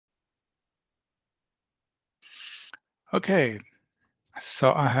Okay,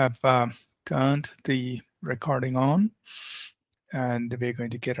 so I have turned the recording on, and we're going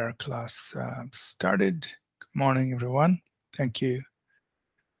to get our class started. Good morning, everyone. Thank you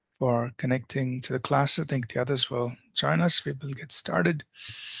for connecting to the class. I think the others will join us. We will get started.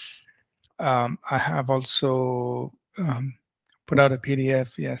 I have also put out a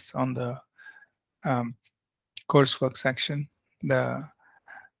PDF, yes, on the coursework section, the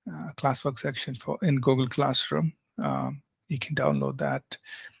classwork section for in Google Classroom. You can download that.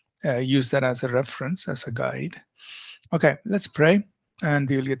 Use that as a reference, as a guide. Okay, let's pray and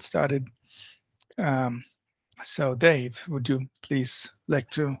we will get started. So Dave, would you please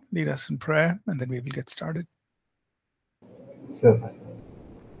like to lead us in prayer and then we will get started? Sure, Pastor.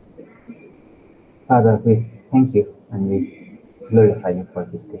 Father, we thank you and we glorify you for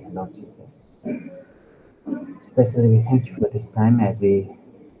this day, Lord Jesus. Especially we thank you for this time as we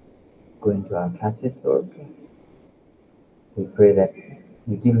go into our classes, Lord. We pray that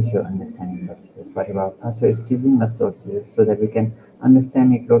you give us your understanding, Lord Jesus. Whatever our pastor is teaching us, Lord Jesus, so that we can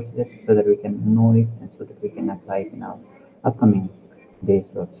understand it, Lord Jesus, so that we can know it and so that we can apply it in our upcoming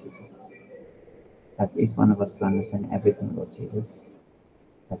days, Lord Jesus. Help each one of us to understand everything, Lord Jesus.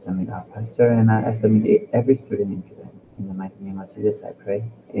 I submit our pastor and I submit every student into them. In the mighty name of Jesus, I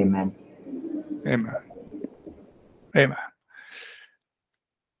pray. Amen. Amen. Amen.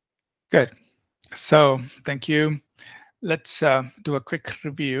 Good. So thank you. Let's do a quick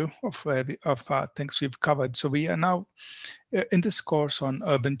review of things we've covered. So we are now in this course on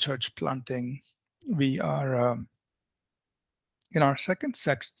urban church planting. We are in our second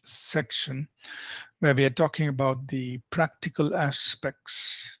section where we are talking about the practical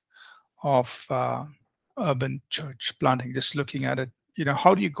aspects of urban church planting, just looking at it,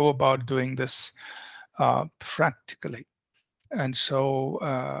 how do you go about doing this practically? And so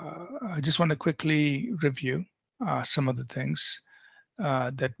I just want to quickly review some of the things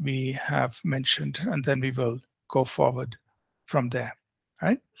that we have mentioned, and then we will go forward from there.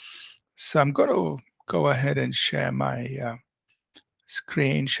 Right? So I'm going to go ahead and share my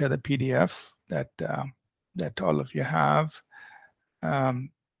screen, share the PDF that all of you have,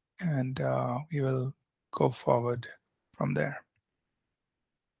 and we will go forward from there.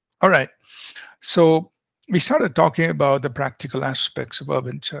 All right. So we started talking about the practical aspects of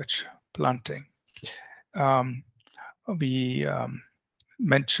urban church planting. We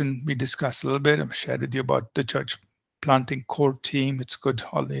we discussed a little bit. I've shared with you about the church planting core team. It's good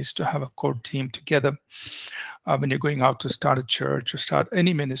always to have a core team together when you're going out to start a church or start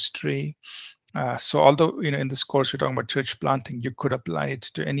any ministry. So although, in this course, we're talking about church planting, you could apply it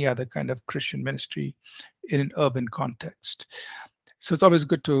to any other kind of Christian ministry in an urban context. So it's always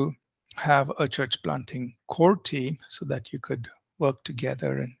good to have a church planting core team so that you could work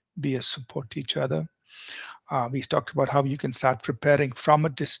together and be a support to each other. We talked about how you can start preparing from a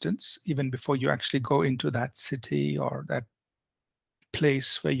distance, even before you actually go into that city or that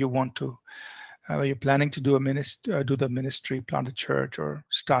place where you want to, where you're planning to do the ministry, plant a church, or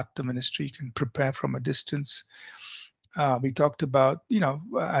start the ministry. You can prepare from a distance. We talked about,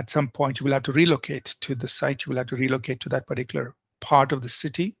 at some point you will have to relocate to the site. You will have to relocate to that particular part of the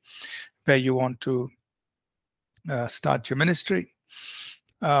city where you want to start your ministry.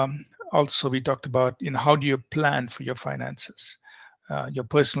 Also, we talked about, how do you plan for your finances, your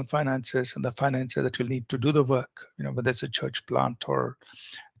personal finances and the finances that you'll need to do the work, whether it's a church plant or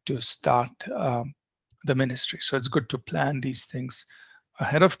to start the ministry. So it's good to plan these things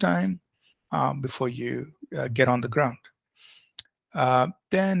ahead of time before you get on the ground.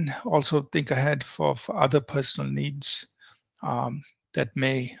 Then also think ahead for other personal needs that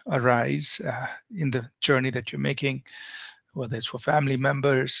may arise in the journey that you're making, whether it's for family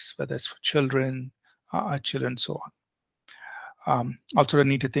members, whether it's for children, and so on. Also, I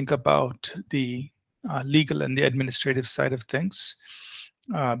need to think about the legal and the administrative side of things,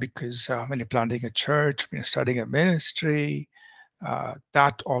 because when you're planting a church, when you're starting a ministry,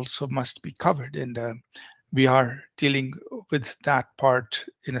 that also must be covered. And we are dealing with that part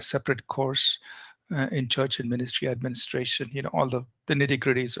in a separate course in church and ministry administration, all the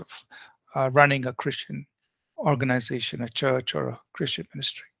nitty-gritties of running a Christian organization, a church, or a Christian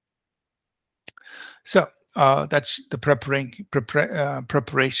ministry. So that's the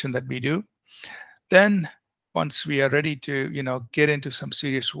preparation that we do. Then once we are ready to get into some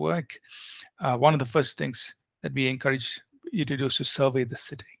serious work, one of the first things that we encourage you to do is to survey the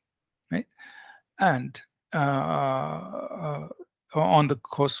city, right? And on the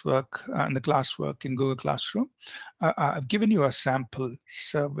coursework and the classwork in Google Classroom, I've given you a sample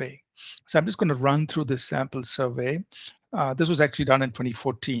survey. So I'm just going to run through this sample survey. This was actually done in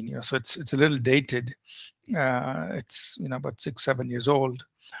 2014, so it's a little dated, It's about 6-7 years old,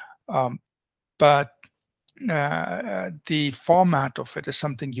 but the format of it is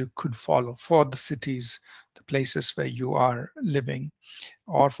something you could follow for the cities, the places where you are living,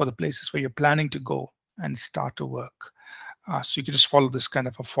 or for the places where you're planning to go and start to work. So you can just follow this kind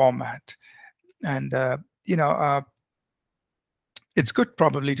of a format, and it's good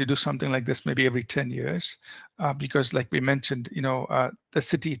probably to do something like this maybe every 10 years, because like we mentioned, the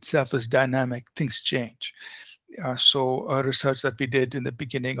city itself is dynamic, things change. So research that we did in the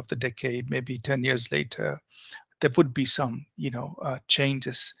beginning of the decade, maybe 10 years later, there would be some,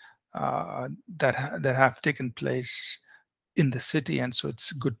 changes that have taken place in the city, and so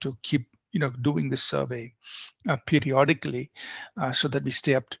it's good to keep, doing this survey periodically, so that we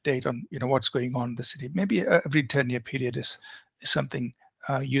stay up to date on, what's going on in the city. Maybe every 10-year period is something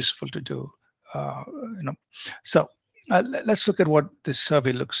useful to do. Uh, you know, so. Let's look at what this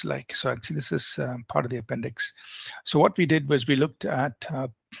survey looks like. So actually, this is part of the appendix. So what we did was we looked at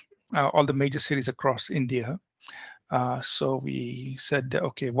all the major cities across India. So we said,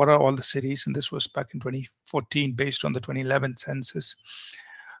 okay, what are all the cities? And this was back in 2014, based on the 2011 census,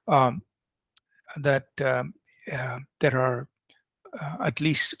 um, that there are at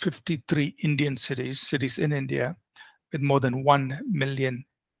least 53 Indian cities in India with more than 1 million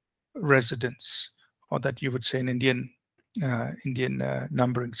residents, or that you would say in Indian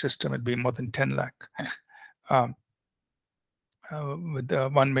numbering system, it'd be more than 10 lakh. Um, with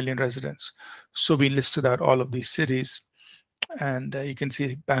 1 million residents. So we listed out all of these cities, and you can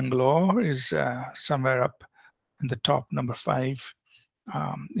see Bangalore is somewhere up in the top, number 5,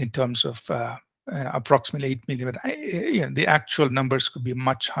 in terms of approximately 8 million. But the actual numbers could be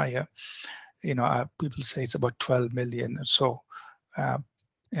much higher. People say it's about 12 million or so.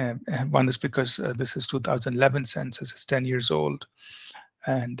 And one is because this is 2011 census, it's 10 years old,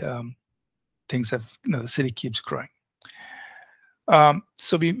 and things have, the city keeps growing.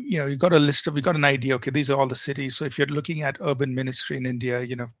 So we got we got an idea. Okay, these are all the cities. So if you're looking at urban ministry in India,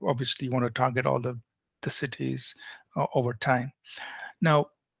 obviously you want to target all the cities over time.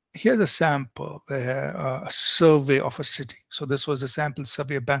 Now, here's a sample, a survey of a city. So this was a sample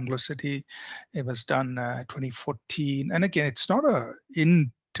survey of Bangalore city. It was done 2014, and again, it's not a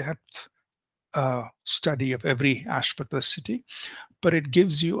in-depth study of every aspect of the city, but it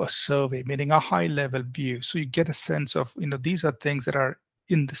gives you a survey, meaning a high level view. So you get a sense of, these are things that are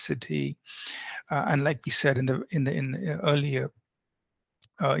in the city. And like we said in the earlier,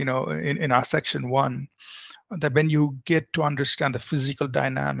 in our section 1, that when you get to understand the physical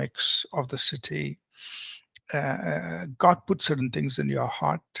dynamics of the city, God put certain things in your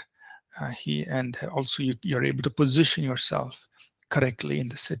heart. And also you're able to position yourself correctly in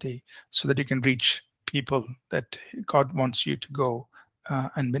the city so that you can reach people that God wants you to go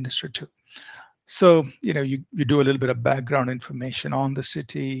and minister to. So, you do a little bit of background information on the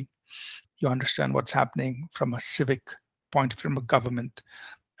city. You understand what's happening from a civic point, from a government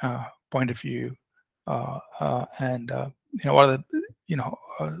point of view, and what are the,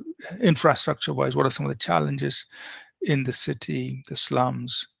 infrastructure-wise, what are some of the challenges in the city, the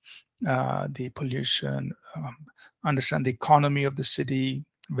slums, the pollution, understand the economy of the city.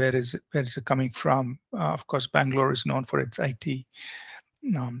 Where is it coming from? Of course, Bangalore is known for its IT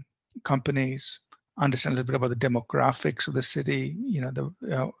companies. Understand a little bit about the demographics of the city,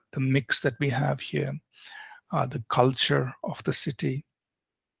 the mix that we have here, the culture of the city,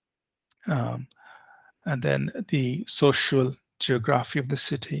 and then the social geography of the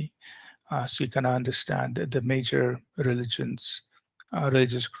city. So you can understand the major religious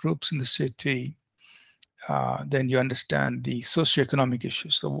groups in the city. Then you understand the socioeconomic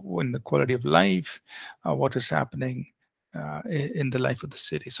issues, so in the quality of life, what is happening in the life of the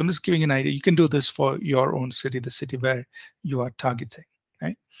city. So I'm just giving an idea. You can do this for your own city, the city where you are targeting,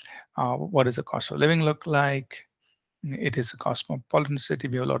 right? What does the cost of living look like? It is a cosmopolitan city.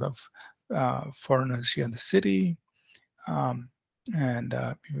 We have a lot of foreigners here in the city. And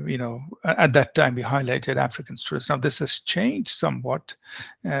at that time we highlighted African students. Now this has changed somewhat,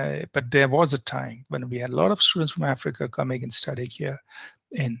 but there was a time when we had a lot of students from Africa coming and studying here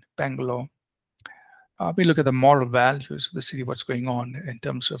in Bangalore. We look at the moral values of the city, what's going on in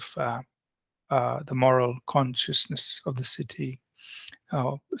terms of the moral consciousness of the city,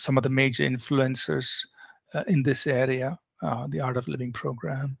 some of the major influencers in this area, the Art of Living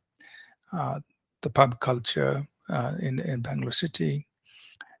program, the pub culture in Bangalore city,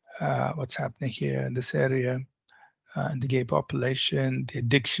 what's happening here in this area, and the gay population, the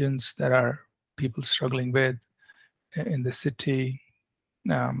addictions that are people struggling with in the city.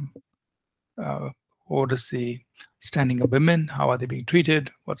 What is the standing of women? How are they being treated?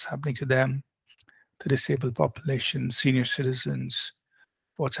 What's happening to them? the disabled population, senior citizens,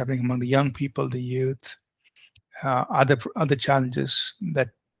 what's happening among the young people, the youth, other challenges that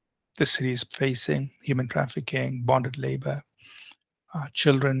the city is facing: human trafficking, bonded labor,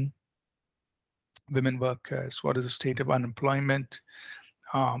 children, women workers. What is the state of unemployment?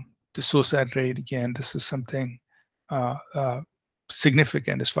 The suicide rate, again, this is something uh, uh,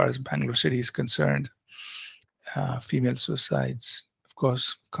 significant as far as Bangalore city is concerned. Female suicides, of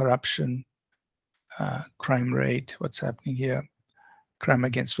course, corruption, crime rate, what's happening here, crime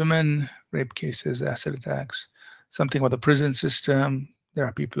against women, rape cases, acid attacks, something about the prison system. There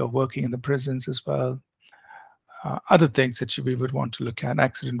are people who are working in the prisons as well. Other things that we would want to look at: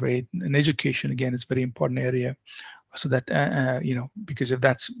 accident rate and education. Again, is a very important area. So that because if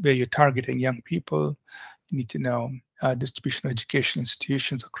that's where you're targeting young people, you need to know distribution of education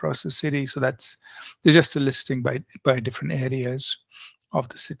institutions across the city. So there's just a listing by different areas of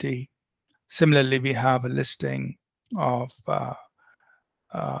the city. Similarly, we have a listing of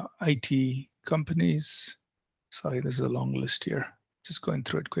IT companies. Sorry, this is a long list here. Just going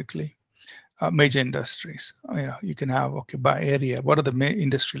through it quickly. Major industries. You can have, okay, by area, what are the main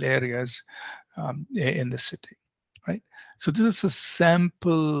industrial areas in the city, right? So this is a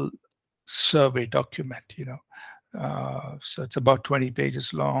sample survey document, so it's about 20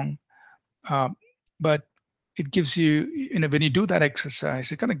 pages long, but it gives you, when you do that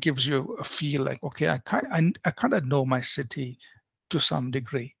exercise, it kind of gives you a feel like, okay, I kind of know my city to some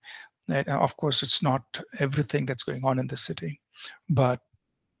degree. And of course, it's not everything that's going on in the city, but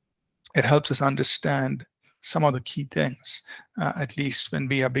it helps us understand some of the key things. At least when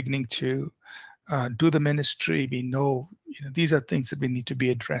we are beginning to do the ministry, we know, these are things that we need to be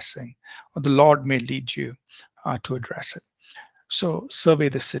addressing, or the Lord may lead you to address it. So survey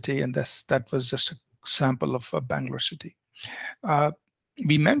the city, and that was just a sample of Bangalore city.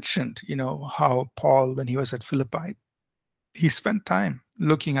 We mentioned, how Paul, when he was at Philippi, he spent time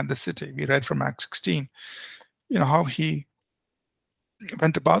looking at the city. We read from Acts 16, how he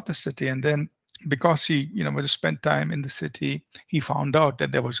went about the city, and then because he would have spent time in the city, he found out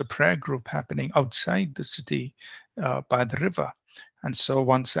that there was a prayer group happening outside the city by the river. And so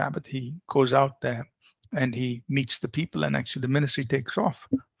one Sabbath he goes out there and he meets the people, and actually the ministry takes off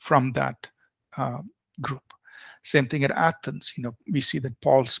from that group. Same thing at Athens. We see that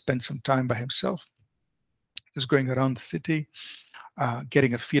Paul spent some time by himself, just going around the city,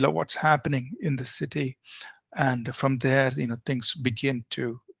 getting a feel of what's happening in the city. And from there, things begin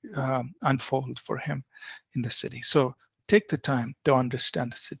to unfold for him in the city. So take the time to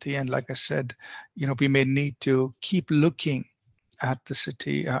understand the city. And like I said, we may need to keep looking at the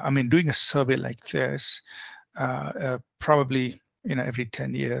city. Doing a survey like this, probably every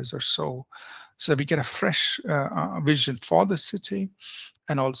 10 years or so we get a fresh vision for the city,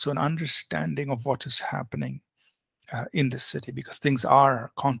 and also an understanding of what is happening in the city, because things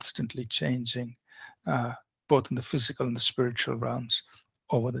are constantly changing, both in the physical and the spiritual realms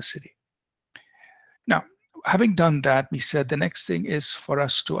over the city. Now, having done that, we said the next thing is for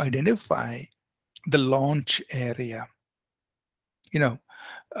us to identify the launch area.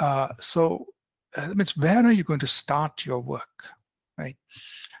 That means, where are you going to start your work, right?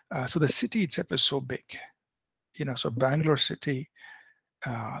 So the city itself is so big. So Bangalore city,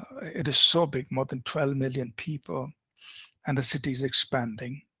 it is so big, more than 12 million people, and the city is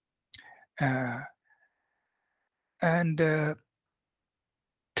expanding. And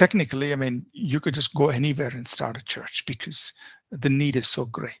technically, you could just go anywhere and start a church because the need is so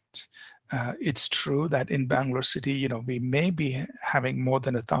great. It's true that in Bangalore city, we may be having more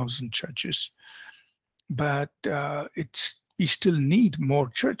than 1,000 churches, but we still need more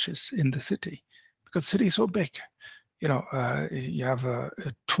churches in the city because the city is so big. You have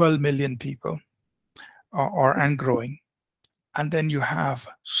 12 million people, and growing, and then you have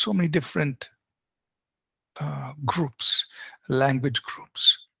so many different groups, language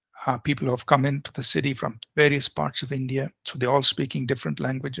groups, people who have come into the city from various parts of India, so they're all speaking different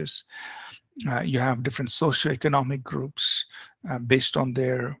languages. You have different socioeconomic groups based on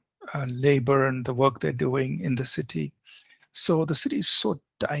their labor and the work they're doing in the city. So the city is so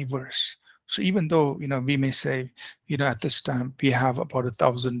diverse. So even though we may say at this time we have about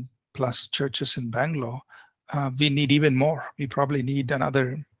 1,000 plus churches in Bangalore, we need even more. We probably need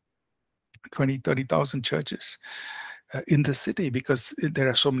another 20,000-30,000 churches in the city, because there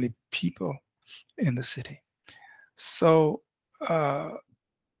are so many people in the city. So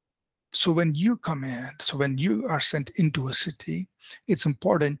when you come in, when you are sent into a city, it's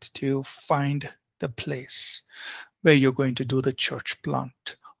important to find the place where you're going to do the church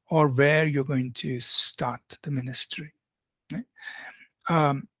plant, or where you're going to start the ministry. Right?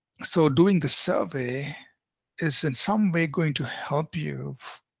 So doing the survey is in some way going to help you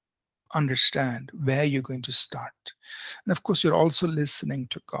understand where you're going to start. And of course, you're also listening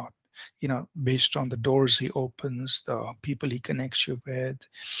to God, based on the doors he opens, the people he connects you with,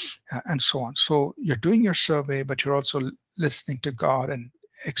 and so on. So you're doing your survey, but you're also listening to God and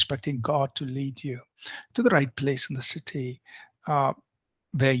expecting God to lead you to the right place in the city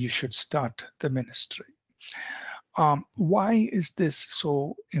where you should start the ministry. Why is this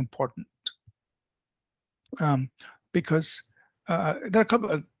so important? Because there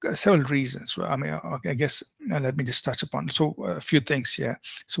are several reasons. I mean, I guess let me just touch upon. So a few things here.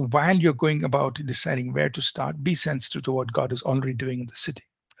 So while you're going about deciding where to start, be sensitive to what God is already doing in the city,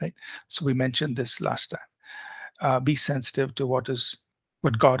 right? So we mentioned this last time. Be sensitive to what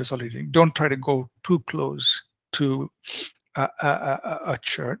God is already doing. Don't try to go too close to a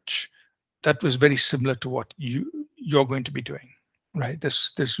church that was very similar to what you're going to be doing, right?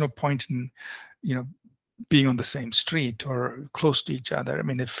 There's no point in you know being on the same street or close to each other. I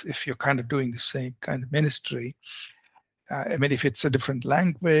mean, if you're kind of doing the same kind of ministry, I mean, if it's a different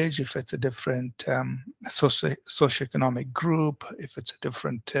language, if it's a different socioeconomic group, if it's a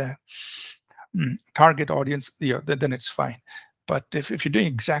different target audience, then it's fine. But if you're doing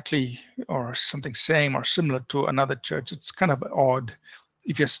exactly or something same or similar to another church, it's kind of odd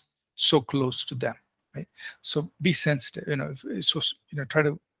if you're so close to them, right? So be sensitive. Try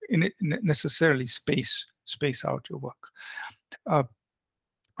to necessarily space out your work. Uh,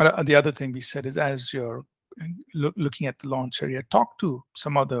 the other thing we said is, as you're looking at the launch area, talk to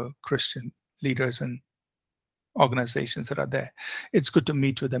some other Christian leaders and organizations that are there. It's good to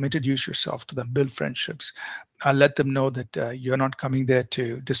meet with them, introduce yourself to them, build friendships. Let them know that you're not coming there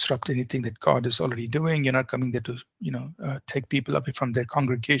to disrupt anything that God is already doing. You're not coming there to, take people away from their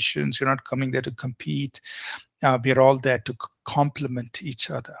congregations. You're not coming there to compete. We are all there to complement each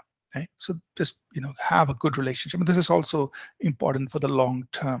other. Right? So just have a good relationship. And this is also important for the long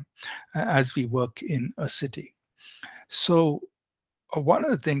term as we work in a city. So one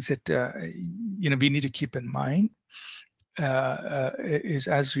of the things that we need to keep in mind is,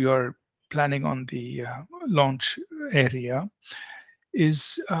 as you are planning on the launch area,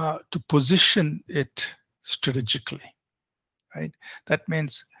 is to position it strategically, right? That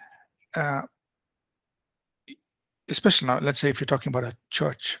means, especially now, let's say if you're talking about a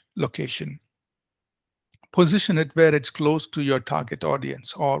church location, position it where it's close to your target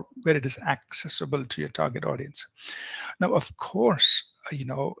audience or where it is accessible to your target audience. Now, of course,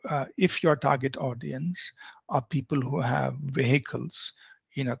 if your target audience are people who have vehicles,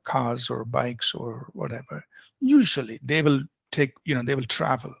 cars or bikes or whatever, usually they will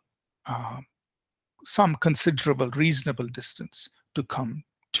travel uh, some considerable, reasonable distance to come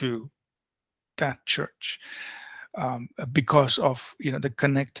to that church, because of the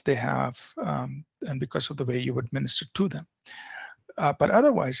connect they have, and because of the way you would minister to them. But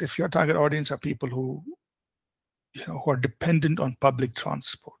otherwise, if your target audience are people who are dependent on public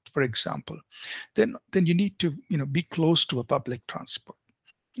transport, for example, then you need to be close to a public transport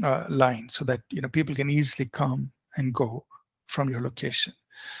line, so that people can easily come and go from your location.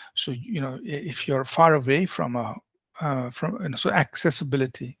 So if you're far away from so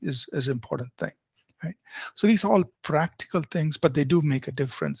accessibility is an important thing, right? So these are all practical things, but they do make a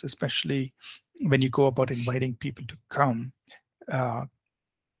difference, especially when you go about inviting people to come.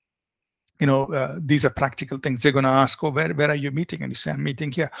 uh, these are practical things. They're going to ask, oh, where are you meeting? And you say, I'm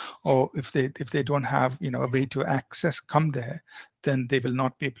meeting here. Or if they don't have a way to come there, then they will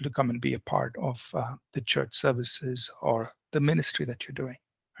not be able to come and be a part of the church services or the ministry that you're doing,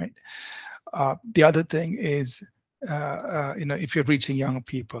 right? The other thing is, if you're reaching young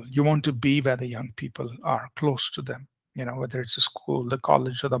people, you want to be where the young people are, close to them. Whether it's a school, the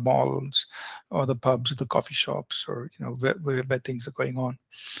college, or the malls, or the pubs, or the coffee shops, or where things are going on.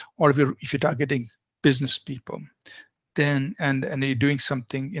 Or if you're targeting business people, then and you're doing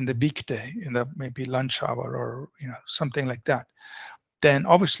something in the weekday, in the maybe lunch hour, or something like that, then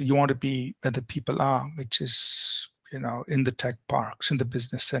obviously you want to be where the people are, which is in the tech parks, in the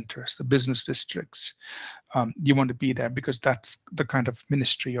business centers, the business districts. You want to be there because that's the kind of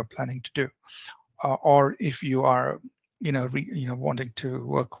ministry you're planning to do. Or if you are wanting to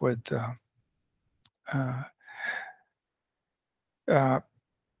work with uh, uh,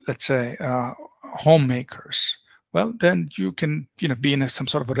 let's say homemakers, well, then you can be in some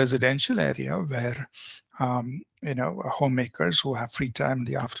sort of a residential area where homemakers who have free time in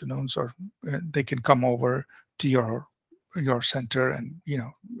the afternoons, or they can come over to your center and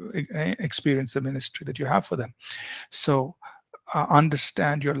experience the ministry that you have for them. So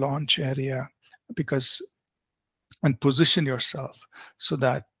understand your launch area, because and position yourself so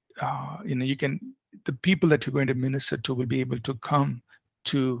that you can, the people that you're going to minister to will be able to come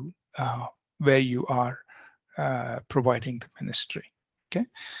to where you are providing the ministry. Okay,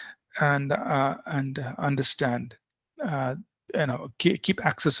 and understand, keep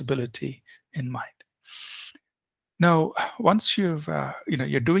accessibility in mind. Now, once you've,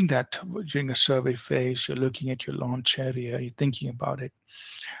 you're doing that during a survey phase, you're looking at your launch area, you're thinking about it.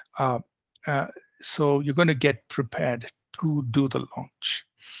 Uh, so you're going to get prepared to do the launch.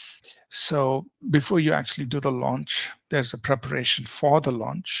 So before you actually do the launch, there's a preparation for the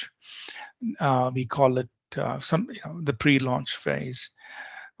launch. We call it the pre-launch phase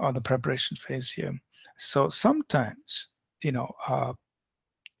or the preparation phase here. So sometimes,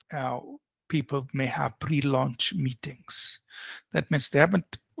 uh, people may have pre-launch meetings. That means they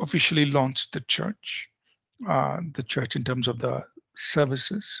haven't officially launched the church in terms of the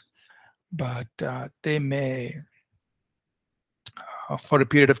services, but they may, for a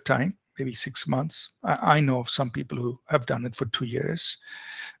period of time, maybe 6 months. I know of some people who have done it for 2 years,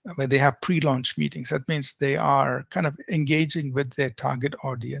 where they have pre-launch meetings. That means they are kind of engaging with their target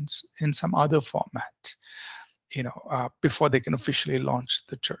audience in some other format, before they can officially launch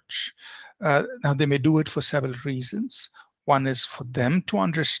the church. Now, they may do it for several reasons. One is for them to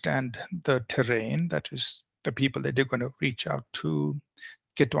understand the terrain, that is the people that they're going to reach out to,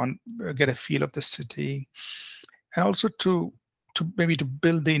 get a feel of the city, and also to maybe to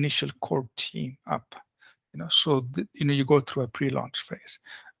build the initial core team up. So you go through a pre-launch phase.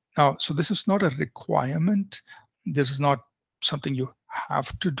 Now, so this is not a requirement. This is not something you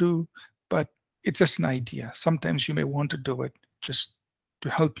have to do, but it's just an idea. Sometimes you may want to do it just to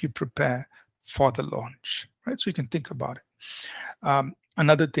help you prepare for the launch, right? So you can think about it.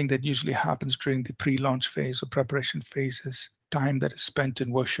 Another thing that usually happens during the pre-launch phase or preparation phase is time that is spent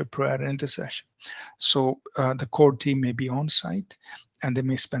in worship, prayer, and intercession. So the core team may be on site, and they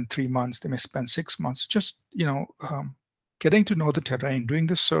may spend 3 months, they may spend 6 months, just getting to know the terrain, doing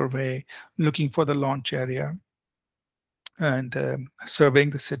the survey, looking for the launch area, and surveying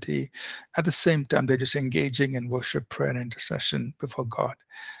the city. At the same time, they're just engaging in worship, prayer, and intercession before God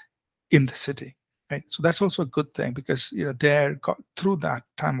in the city. Right? So that's also a good thing, because through that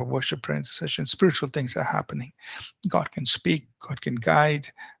time of worship, prayer, and intercession, spiritual things are happening. God can speak, God can guide.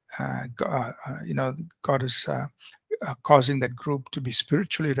 God is causing that group to be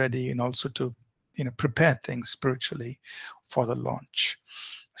spiritually ready, and also to prepare things spiritually for the launch.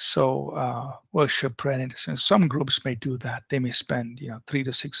 So worship, prayer, and intercession. Some groups may do that. They may spend 3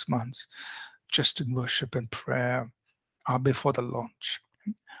 to 6 months just in worship and prayer before the launch.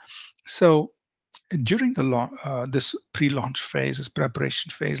 So during the this pre-launch phase, this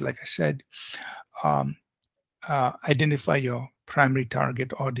preparation phase, like I said, identify your primary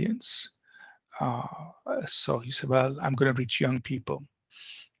target audience. So you say, well, I'm going to reach young people,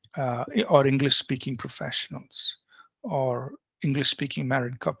 or English-speaking professionals, or English-speaking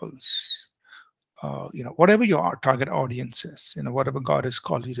married couples. Whatever your target audience is, whatever God has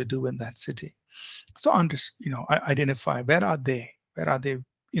called you to do in that city. So identify where are they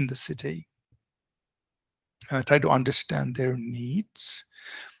in the city. Try to understand their needs.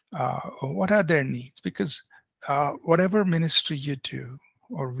 What are their needs? Because whatever ministry you do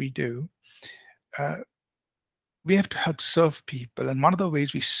or we do, we have to help serve people. And one of the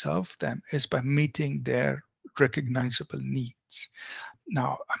ways we serve them is by meeting their recognizable needs.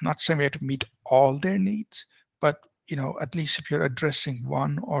 Now, I'm not saying we have to meet all their needs, but at least if you're addressing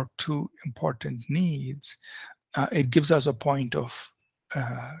 1 or 2 important needs, it gives us a point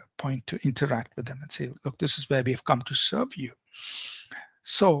to interact with them and say, look, this is where we have come to serve you.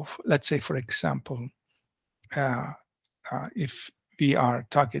 So let's say, for example, if we are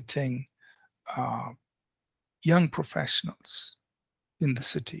targeting young professionals in the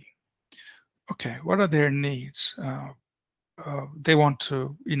city, okay, what are their needs? They want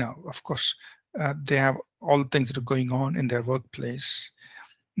to, of course, they have all the things that are going on in their workplace.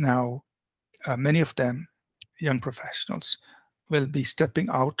 Now, many of them, young professionals, will be stepping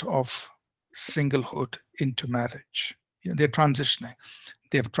out of singlehood into marriage. They're transitioning.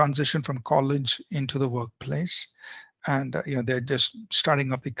 They have transitioned from college into the workplace, and they're just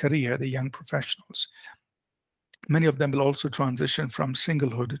starting off the career, the young professionals. Many of them will also transition from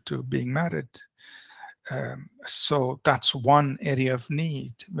singlehood to being married. So that's one area of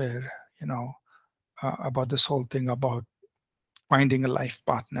need where, about this whole thing about finding a life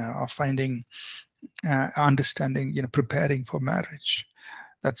partner, or finding, understanding, preparing for marriage.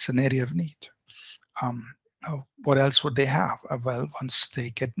 That's an area of need. What else would they have? Well, once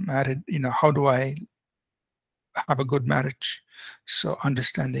they get married, how do I have a good marriage? So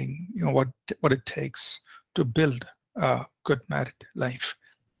understanding, what it takes to build a good married life.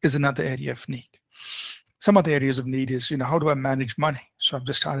 is another area of need. Some other areas of need is, how do I manage money? So I've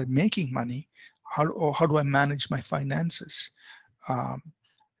just started making money. How do I manage my finances? Um,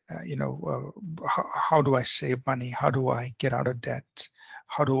 how do I save money? How do I get out of debt?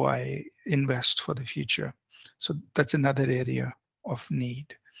 How do I invest for the future? So that's another area of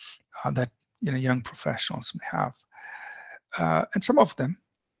need that young professionals may have. And some of them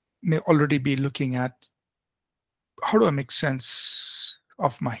may already be looking at, how do I make sense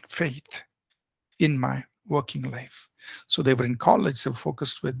of my faith in my working life? So they were in college, they were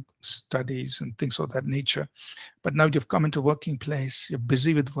focused with studies and things of that nature. But now you've come into working place, you're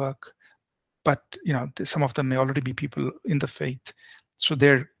busy with work, but some of them may already be people in the faith. So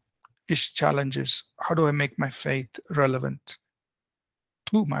their challenge is, how do I make my faith relevant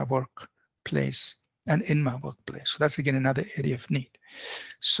to my workplace and in my workplace? So that's again another area of need.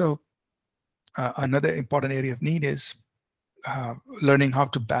 So another important area of need is learning how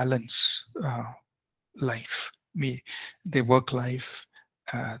to balance life. They work life,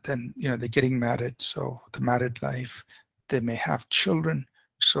 then they're getting married. So the married life, they may have children.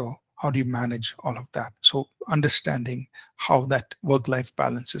 So how do you manage all of that? So understanding how that work-life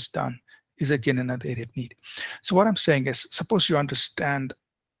balance is done is again another area of need. So what I'm saying is, suppose you understand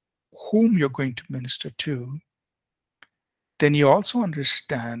whom you're going to minister to, then you also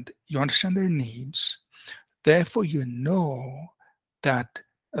understand their needs. Therefore, you know that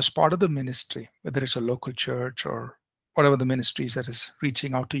as part of the ministry, whether it's a local church or whatever the ministries that is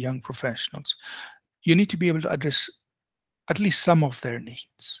reaching out to young professionals, you need to be able to address at least some of their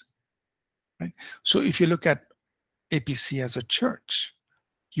needs. Right? So if you look at APC as a church,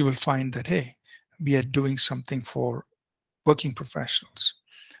 you will find that, hey, we are doing something for working professionals.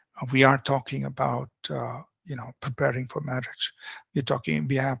 We are talking about, preparing for marriage.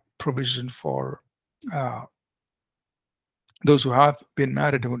 We have provision for those who have been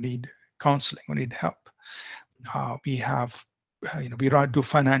married, who need counseling, who need help. We have, we do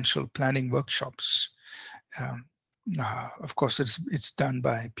financial planning workshops. Of course, it's done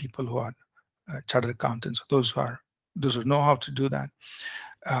by people who are chartered accountants, those who know how to do that.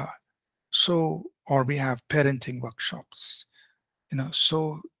 Or we have parenting workshops.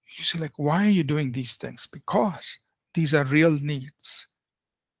 So you say, like, why are you doing these things? Because these are real needs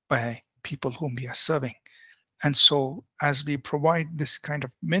by people whom we are serving. And so as we provide this kind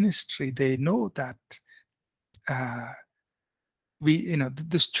of ministry, they know that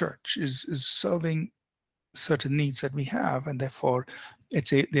this church is serving certain needs that we have, and therefore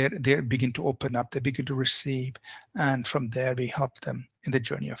they begin to open up, they begin to receive, and from there we help them in the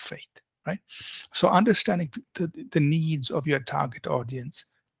journey of faith, right? So understanding the needs of your target audience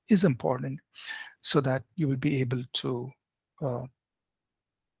is important, so that you will be able to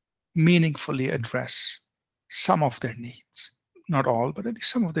meaningfully address some of their needs, not all, but at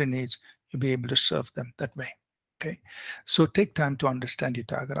least some of their needs. You'll be able to serve them that way. Okay, so take time to understand your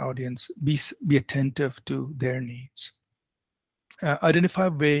target audience, be attentive to their needs, identify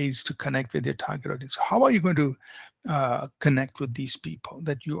ways to connect with your target audience. How are you going to connect with these people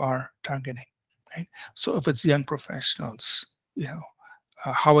that you are targeting, right? So if it's young professionals,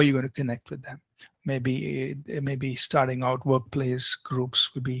 how are you going to connect with them? Maybe starting out workplace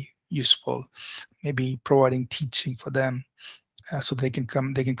groups would be useful. Maybe providing teaching for them, so they can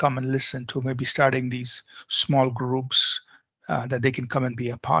come and listen to, maybe starting these small groups that they can come and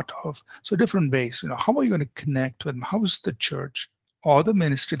be a part of. So different ways, how are you going to connect with them? How is the church or the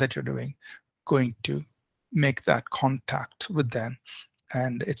ministry that you're doing going to make that contact with them?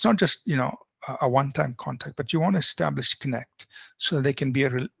 And it's not just, a one-time contact, but you want to establish connect, so they can be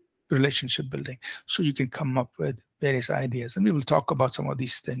a relationship building. So you can come up with various ideas. And we will talk about some of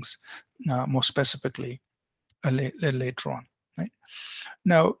these things more specifically later on. Right?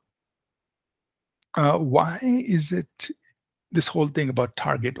 Now, why is it this whole thing about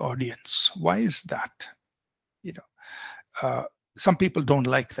target audience? Why is that? Some people don't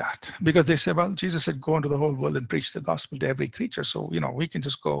like that, because they say, well, Jesus said, go into the whole world and preach the gospel to every creature. So, we can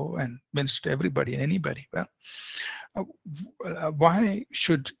just go and minister to everybody and anybody. Well, why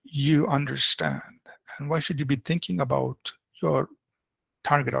should you understand, and why should you be thinking about your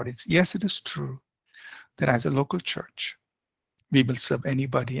target audience? Yes, it is true that as a local church, we will serve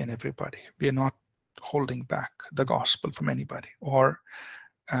anybody and everybody. We are not holding back the gospel from anybody. Or,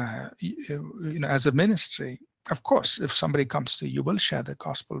 as a ministry, of course, if somebody comes to you, you will share the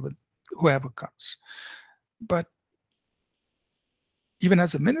gospel with whoever comes. But even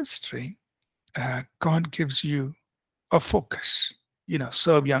as a ministry, God gives you a focus.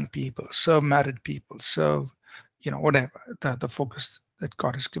 Serve young people, serve married people, serve, whatever the focus that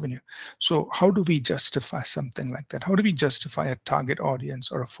God has given you. So how do we justify something like that? How do we justify a target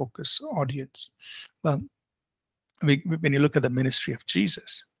audience or a focus audience? Well, when you look at the ministry of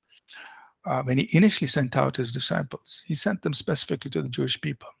Jesus, when he initially sent out his disciples, he sent them specifically to the Jewish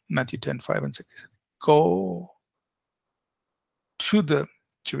people. Matthew 10:5 and 6. He said, go to the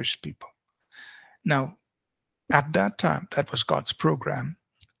Jewish people. Now, at that time, that was God's program.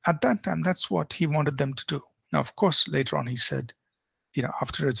 At that time, that's what he wanted them to do. Now, of course, later on, he said,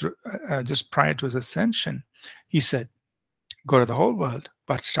 after just prior to his ascension, he said, go to the whole world,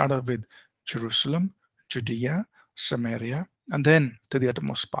 but start off with Jerusalem, Judea, Samaria, and then to the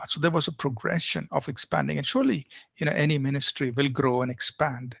uttermost part. So there was a progression of expanding. And surely, any ministry will grow and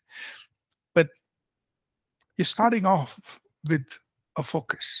expand. But you're starting off with a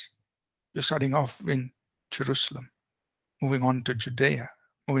focus. You're starting off in Jerusalem, moving on to Judea,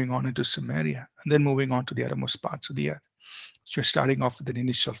 moving on into Samaria, and then moving on to the uttermost parts of the earth. So you're starting off with an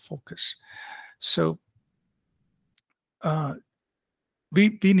initial focus. So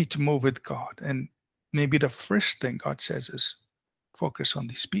we need to move with God. And maybe the first thing God says is focus on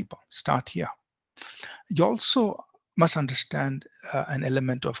these people. Start here. You also must understand an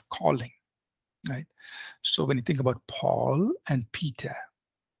element of calling, right? So when you think about Paul and Peter,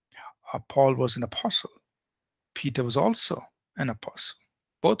 Paul was an apostle. Peter was also an apostle.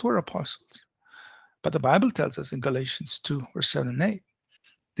 Both were apostles. But the Bible tells us in Galatians 2:7 and 8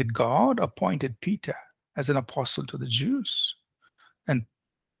 that God appointed Peter as an apostle to the Jews, and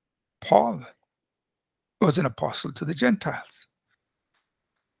Paul was an apostle to the Gentiles.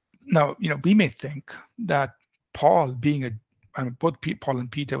 Now, we may think that Paul being both Paul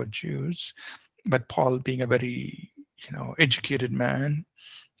and Peter were Jews, but Paul being a very, educated man,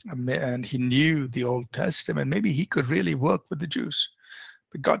 and he knew the Old Testament, maybe he could really work with the Jews.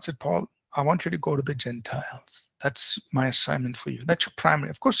 But God said, Paul, I want you to go to the Gentiles. That's my assignment for you. That's your primary.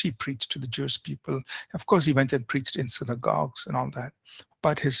 Of course, he preached to the Jewish people. Of course, he went and preached in synagogues and all that.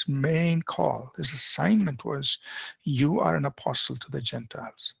 But his main call, his assignment was, you are an apostle to the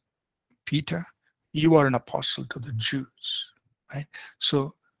Gentiles. Peter, you are an apostle to the Jews, right?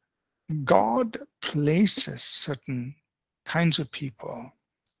 So God places certain kinds of people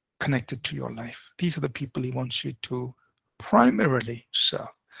connected to your life. These are the people he wants you to primarily serve.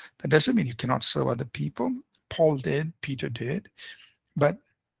 That doesn't mean you cannot serve other people. Paul did, Peter did, but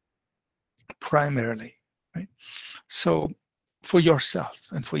primarily, right? So for yourself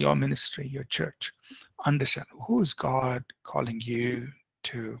and for your ministry, your church, understand who is God calling you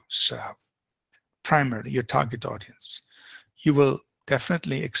to serve. Primarily, your target audience. You will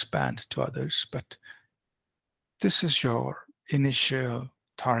definitely expand to others, but this is your initial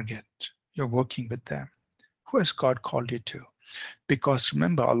target. You're working with them. Who has God called you to? Because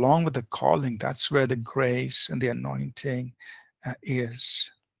remember, along with the calling, that's where the grace and the anointing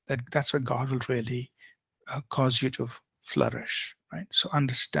is. That's where God will really cause you to flourish, right? So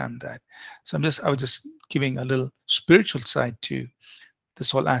understand that. So I was just giving a little spiritual side to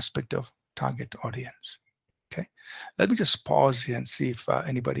this whole aspect of target audience. Okay, let me just pause here and see if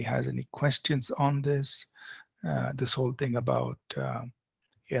anybody has any questions on this. This whole thing about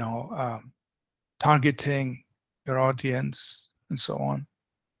targeting your audience and so on.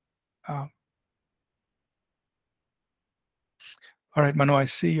 All right, Manu, I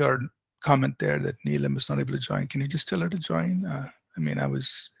see your comment there that Neelam is not able to join. Can you just tell her to join? I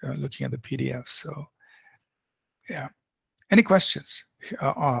was looking at the PDF, so yeah. Any questions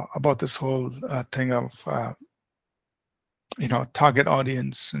about this whole thing of target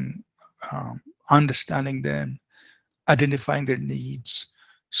audience and understanding them, identifying their needs,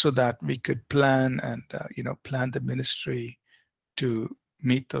 so that we could plan and plan the ministry to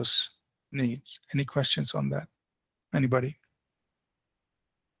meet those needs? Any questions on that? Anybody?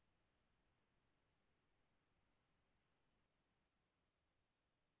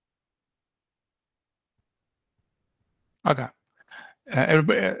 Okay.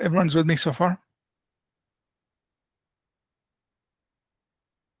 Everyone's with me so far?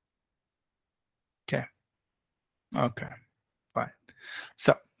 Okay. Okay. Fine.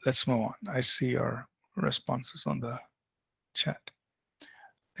 So let's move on. I see your responses on the chat.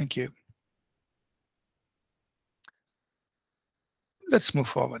 Thank you. Let's move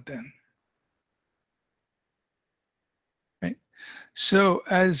forward then. Right. So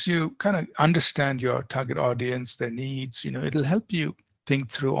as you kind of understand your target audience, their needs, it'll help you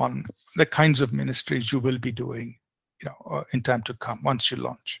think through on the kinds of ministries you will be doing, in time to come once you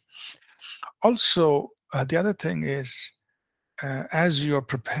launch. Also, the other thing is, as you're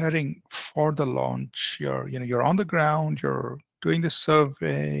preparing for the launch, you're on the ground, you're doing the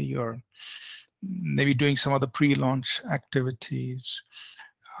survey, you're maybe doing some other pre-launch activities.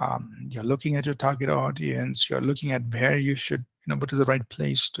 You're looking at your target audience. You're looking at where you should, what is the right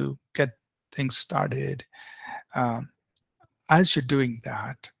place to get things started. As you're doing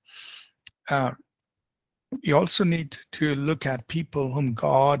that, you also need to look at people whom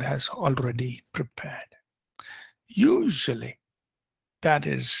God has already prepared. Usually, that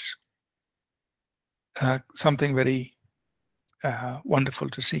is something very wonderful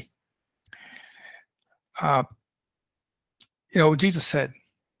to see. Jesus said,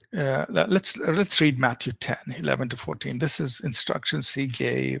 let's read Matthew 10:11-14. This is instructions he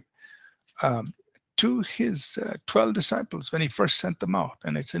gave to his 12 disciples when he first sent them out.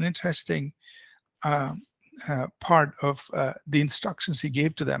 And it's an interesting part of the instructions he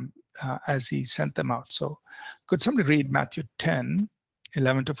gave to them as he sent them out. So could somebody read Matthew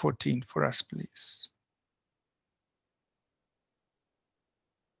 10:11-14 for us, please?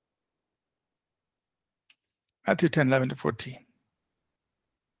 Matthew 10:11-14.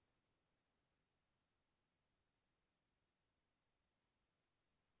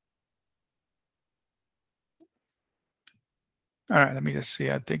 All right, let me just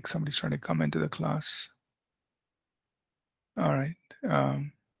see. I think somebody's trying to come into the class. All right.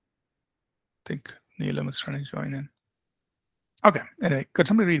 I think Neelam is trying to join in. Okay, anyway, could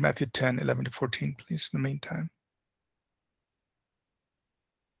somebody read Matthew 10:11-14, please, in the meantime?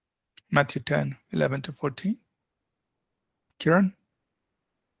 Matthew 10:11-14. Kiran?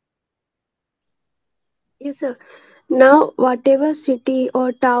 Yes, sir. Now, whatever city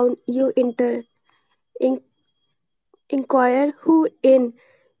or town you enter, in- inquire who in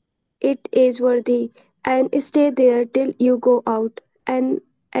it is worthy, and stay there till you go out. And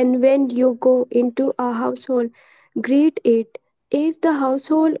when you go into a household, greet it. If the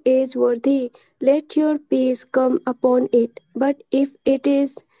household is worthy, let your peace come upon it. But if it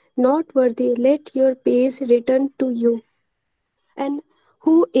is not worthy, let your peace return to you. And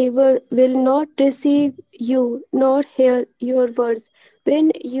whoever will not receive you nor hear your words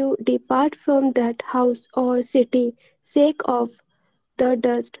when you depart from that house or city, shake off the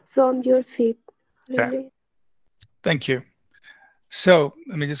dust from your feet. Okay, Hallelujah. thank you. So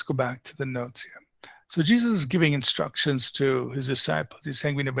let me just go back to the notes here. So Jesus is giving instructions to his disciples. He's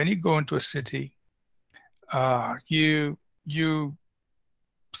saying, when you go into a city, you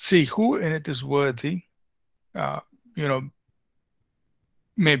see who in it is worthy. Uh, you know,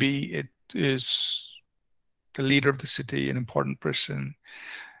 maybe it is the leader of the city, an important person.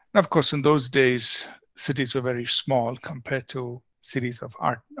 And of course, in those days, cities were very small compared to cities of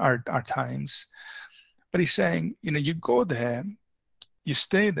our times. But he's saying, you go there, you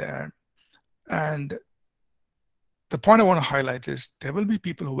stay there, and the point I want to highlight is there will be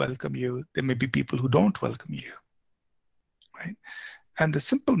people who welcome you. There may be people who don't welcome you, right? And the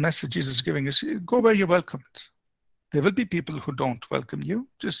simple message Jesus is giving is go where you're welcomed. There will be people who don't welcome you.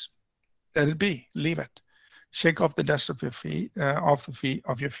 Just let it be. Leave it. Shake off the dust of your feet, off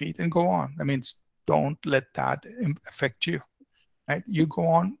your feet, and go on. I mean, don't let that affect you, right? You go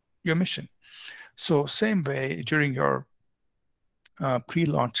on your mission. So same way during your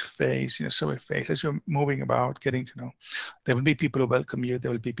pre-launch phase, survey phase, as you're moving about, getting to know, there will be people who welcome you.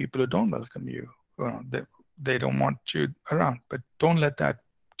 There will be people who don't welcome you. They don't want you around, but don't let that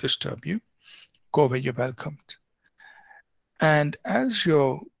disturb you. Go where you're welcomed. And as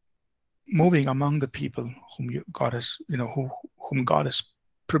you're moving among the people whom God has, whom God has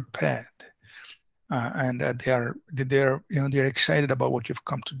prepared, and they're excited about what you've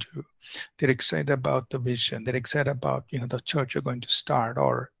come to do. They're excited about the vision. They're excited about the church you're going to start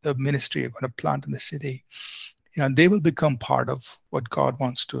or the ministry you're going to plant in the city. They will become part of what God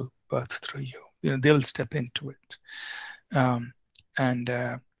wants to birth through you. They will step into it, and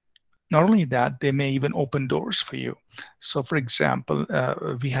not only that, they may even open doors for you. So, for example,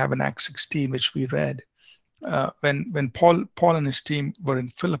 we have in Acts 16, which we read, when Paul and his team were in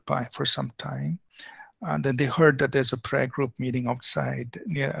Philippi for some time. And then they heard that there's a prayer group meeting outside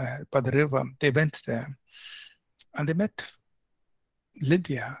near by the river. They went there and they met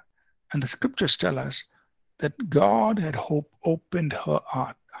Lydia. And the scriptures tell us that God had opened her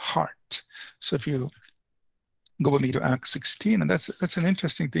heart. So if you go with me to Acts 16, and that's an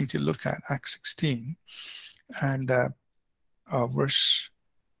interesting thing to look at, Acts 16 and verse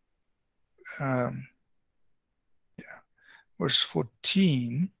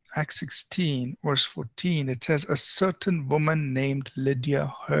 14. Acts 16, verse 14, it says, a certain woman named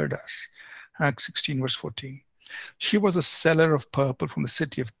Lydia heard us. Acts 16, verse 14. She was a seller of purple from the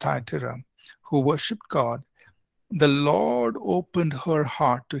city of Thyatira who worshipped God. The Lord opened her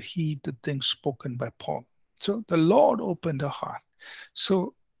heart to heed the things spoken by Paul. So the Lord opened her heart.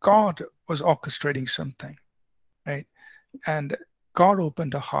 So God was orchestrating something, right? And God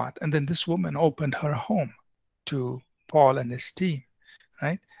opened her heart, and then this woman opened her home to Paul and his team,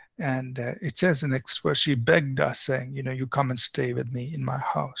 right? And it says in the next verse, she begged us, saying, you come and stay with me in my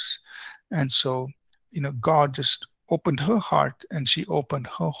house. And so, God just opened her heart, and she opened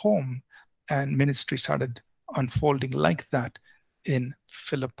her home, and ministry started unfolding like that in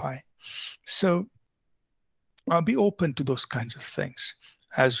Philippi. So be open to those kinds of things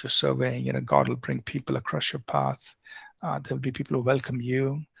as you're surveying. God will bring people across your path. There'll be people who welcome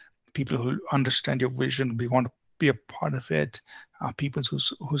you, people who understand your vision, we want to be a part of it, people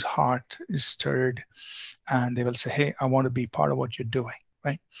whose heart is stirred, and they will say, hey, I want to be part of what you're doing,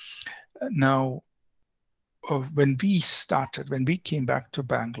 right? Now, when we came back to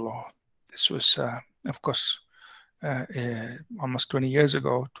Bangalore, this was, of course, almost 20 years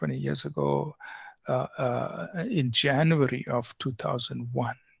ago, in January of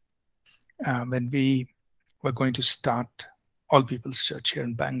 2001, when we were going to start All People's Church here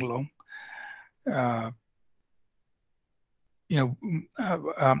in Bangalore. I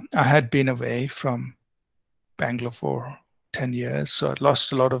had been away from Bangalore for 10 years, so I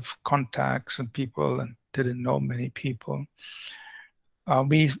lost a lot of contacts and people and didn't know many people.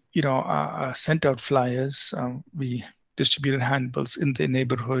 We sent out flyers. We distributed handbills in the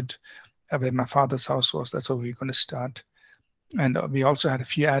neighborhood where my father's house was. That's where we were going to start. And we also had a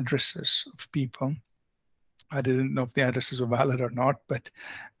few addresses of people. I didn't know if the addresses were valid or not, but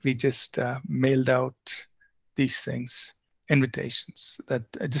we just mailed out these things, invitations, that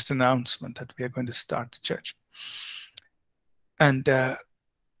just announcement that we are going to start the church. And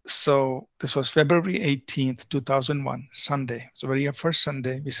so this was February 18th, 2001, Sunday. So very first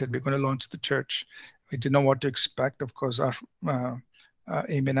Sunday, we said we're going to launch the church. We didn't know what to expect. Of course, our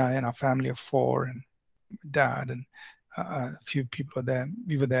Amy and I and our family of 4 and dad and a few people were there.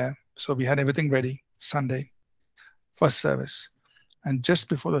 We were there. So we had everything ready. Sunday, first service. And just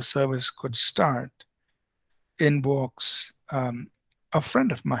before the service could start, in walks a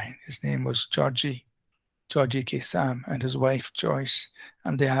friend of mine. His name was Georgie K. Sam, and his wife Joyce.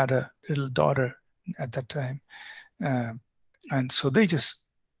 And they had a little daughter at that time. And so they just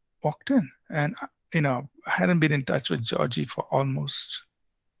walked in. And, I hadn't been in touch with Georgie for almost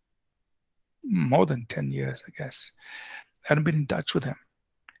more than 10 years, I guess. I hadn't been in touch with him.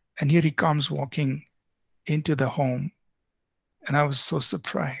 And here he comes walking into the home. And I was so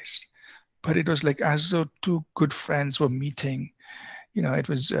surprised. But it was like as though two good friends were meeting. It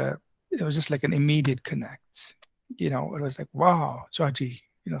was just like an immediate connect. It was like, wow, Georgie,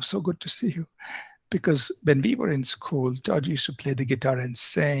 so good to see you. Because when we were in school, Georgie used to play the guitar and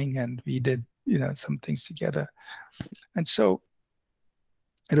sing, and we did, some things together. And so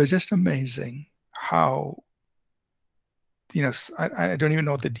it was just amazing how, I don't even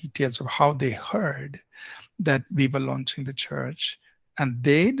know the details of how they heard that we were launching the church, and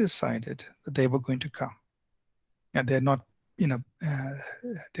they decided that they were going to come. And they're not, they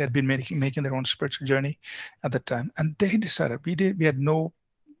had been making their own spiritual journey at that time. And they decided, we had no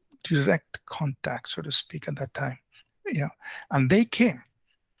direct contact, so to speak, at that time, and they came,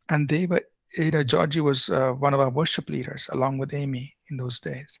 and they were, Georgie was one of our worship leaders along with Amy in those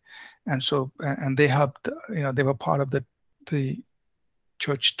days. And so, and they helped, they were part of the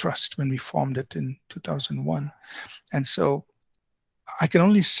church trust when we formed it in 2001. And so I can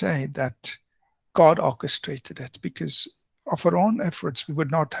only say that God orchestrated it, because of our own efforts, we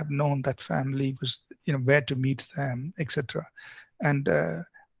would not have known that family was, where to meet them, etc. And,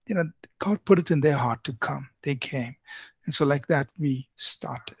 God put it in their heart to come. They came. And so like that, we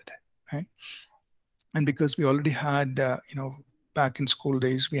started, right? And because we already had, back in school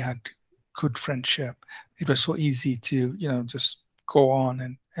days, we had good friendship. It was so easy to, just go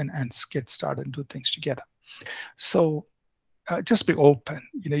on and get started and do things together. So just be open.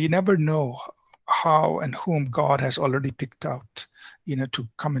 You never know how and whom God has already picked out, to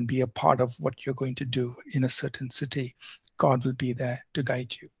come and be a part of what you're going to do in a certain city. God will be there to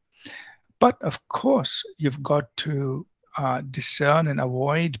guide you. But of course, you've got to discern and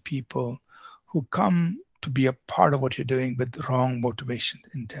avoid people who come to be a part of what you're doing with wrong motivation,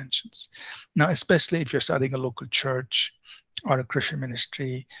 intentions. Now, especially if you're starting a local church or a Christian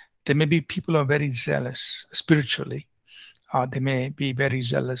ministry, there may be people who are very zealous spiritually. They may be very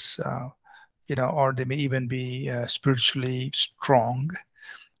zealous, or they may even be spiritually strong.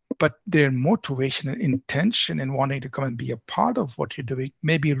 But their motivation and intention in wanting to come and be a part of what you're doing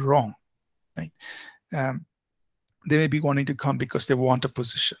may be wrong. Right? They may be wanting to come because they want a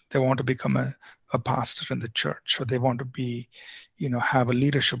position. They want to become a pastor in the church, or they want to be, have a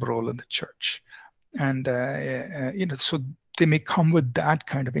leadership role in the church. And, so they may come with that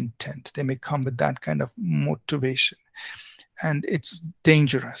kind of intent. They may come with that kind of motivation. And it's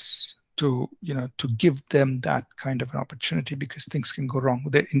dangerous to, to give them that kind of an opportunity, because things can go wrong.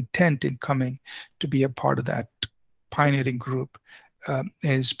 Their intent in coming to be a part of that pioneering group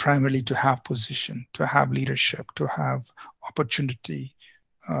is primarily to have position, to have leadership, to have opportunity.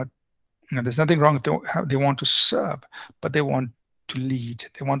 There's nothing wrong if they want to serve, but they want to lead.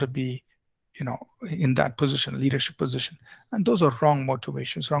 They want to be, in that position, leadership position. And those are wrong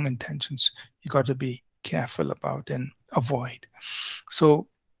motivations, wrong intentions. You got to be careful about and avoid. So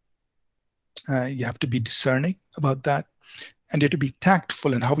you have to be discerning about that, and you have to be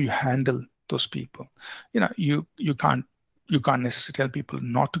tactful in how you handle those people. You can't necessarily tell people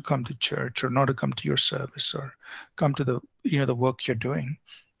not to come to church or not to come to your service or come to the work you're doing.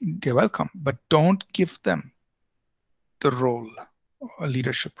 They're welcome, but don't give them the role, a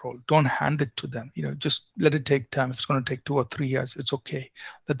leadership role. Don't hand it to them. Just let it take time. If it's going to take 2 or 3 years, it's okay.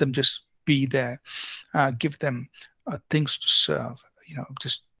 Let them just be there. Give them things to serve,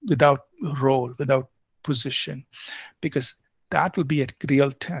 just without role, without position, because that will be a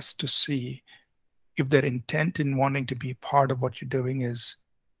real test to see if their intent in wanting to be part of what you're doing is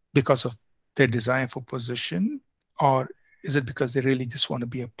because of their desire for position, or is it because they really just want to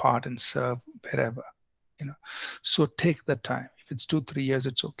be a part and serve wherever. So take the time. If it's 2-3 years,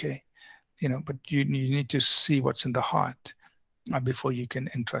 it's okay, but you need to see what's in the heart before you can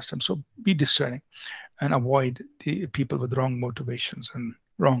entrust them. So be discerning and avoid the people with wrong motivations and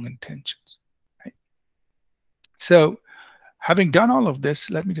wrong intentions. Right? So having done all of this,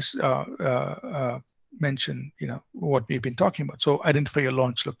 let me just mention, what we've been talking about. So identify your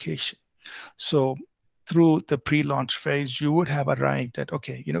launch location. So through the pre-launch phase, you would have arrived at,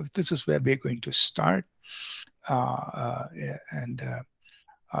 okay, this is where we're going to start. And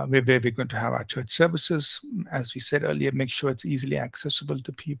where we're going to have our church services. As we said earlier, make sure it's easily accessible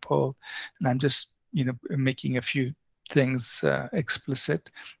to people. And I'm just, making a few things explicit.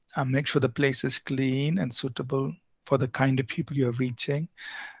 Make sure the place is clean and suitable for the kind of people you're reaching,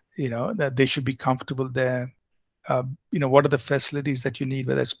 that they should be comfortable there. What are the facilities that you need,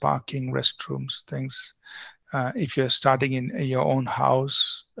 whether it's parking, restrooms, things. If you're starting in your own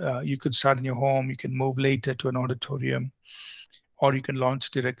house, you could start in your home. You can move later to an auditorium, or you can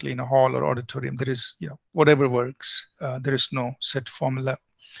launch directly in a hall or auditorium. There is, whatever works. There is no set formula.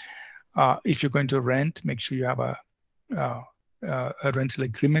 If you're going to rent, make sure you have a rental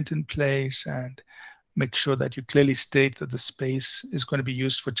agreement in place, and make sure that you clearly state that the space is going to be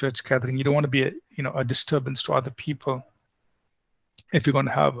used for church gathering. You don't want to be a disturbance to other people if you're going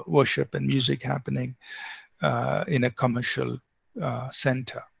to have worship and music happening in a commercial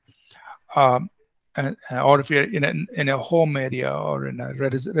center. Or if you're in a home area or in a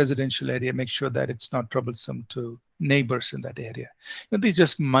residential area, make sure that it's not troublesome to neighbors in that area. These are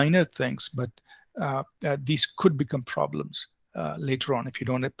just minor things, but these could become problems later on if you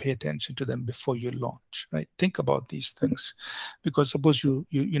don't pay attention to them before you launch. Right? Think about these things, because suppose you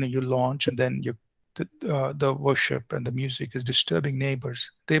launch and then the worship and the music is disturbing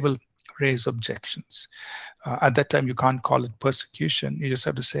neighbors. They will raise objections. At that time, you can't call it persecution. You just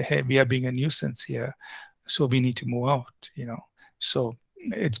have to say, hey, we are being a nuisance here, so we need to move out. So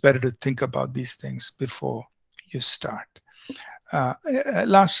it's better to think about these things before you start.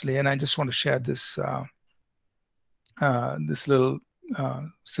 Lastly, and I just want to share this this little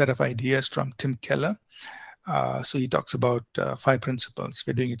set of ideas from Tim Keller. So he talks about 5 principles.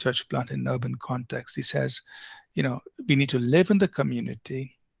 We're doing a church plant in an urban context. He says, we need to live in the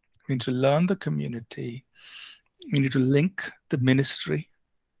community. We need to learn the community. We need to link the ministry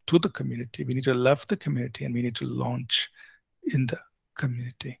to the community. We need to love the community, and we need to launch in the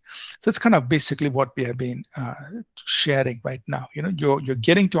community. So that's kind of basically what we have been sharing right now. You're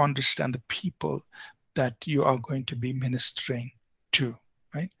getting to understand the people that you are going to be ministering to,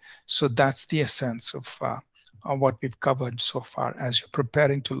 right? So that's the essence of what we've covered so far as you're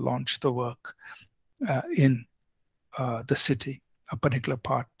preparing to launch the work in the city, a particular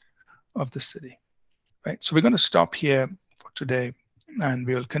part of the city, right? So we're going to stop here for today, and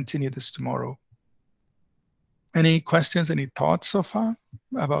we will continue this tomorrow. Any questions, any thoughts so far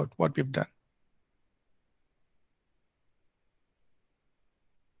about what we've done?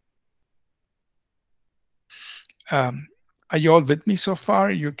 Are you all with me so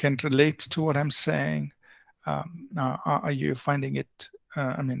far? You can relate to what I'm saying. Are you finding it,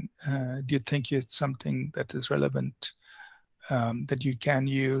 do you think it's something that is relevant, that you can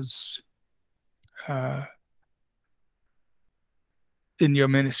use in your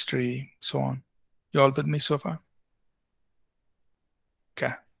ministry, so on? You all with me so far?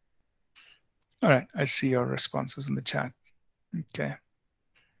 Okay. All right, I see your responses in the chat. Okay.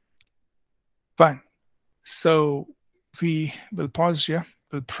 Fine. So we will pause here.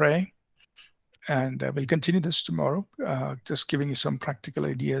 We'll pray, and we'll continue this tomorrow. Just giving you some practical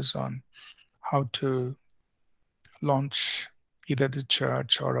ideas on how to launch either the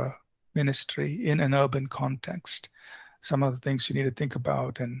church or a ministry in an urban context. Some of the things you need to think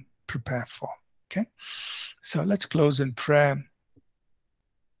about and prepare for. Okay. So let's close in prayer.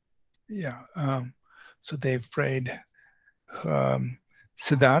 Yeah. So they've prayed.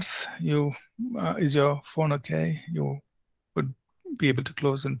 Siddharth, is your phone okay? You would be able to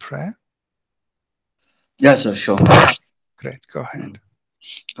close in prayer? Yes, sir, sure. Great, go ahead.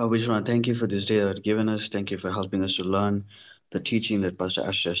 We just want to thank you for this day that you've given us. Thank you for helping us to learn the teaching that Pastor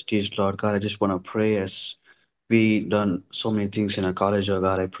Ash has teach, Lord God. I just want to pray as we done so many things in our college, oh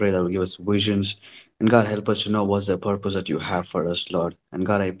God. I pray that will give us visions. And God, help us to know what's the purpose that you have for us, Lord. And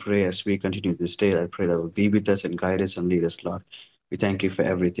God, I pray as we continue this day, I pray that will be with us and guide us and lead us, Lord. We thank you for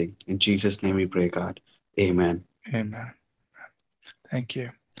everything. In Jesus' name we pray, God. Amen. Amen. Thank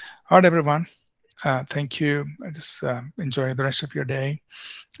you. All right, everyone. Thank you. Just enjoy the rest of your day.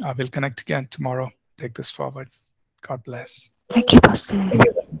 We'll connect again tomorrow. Take this forward. God bless. Thank you, Pastor. Thank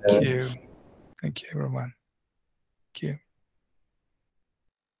you, Thank you. Thank you, everyone. Thank you.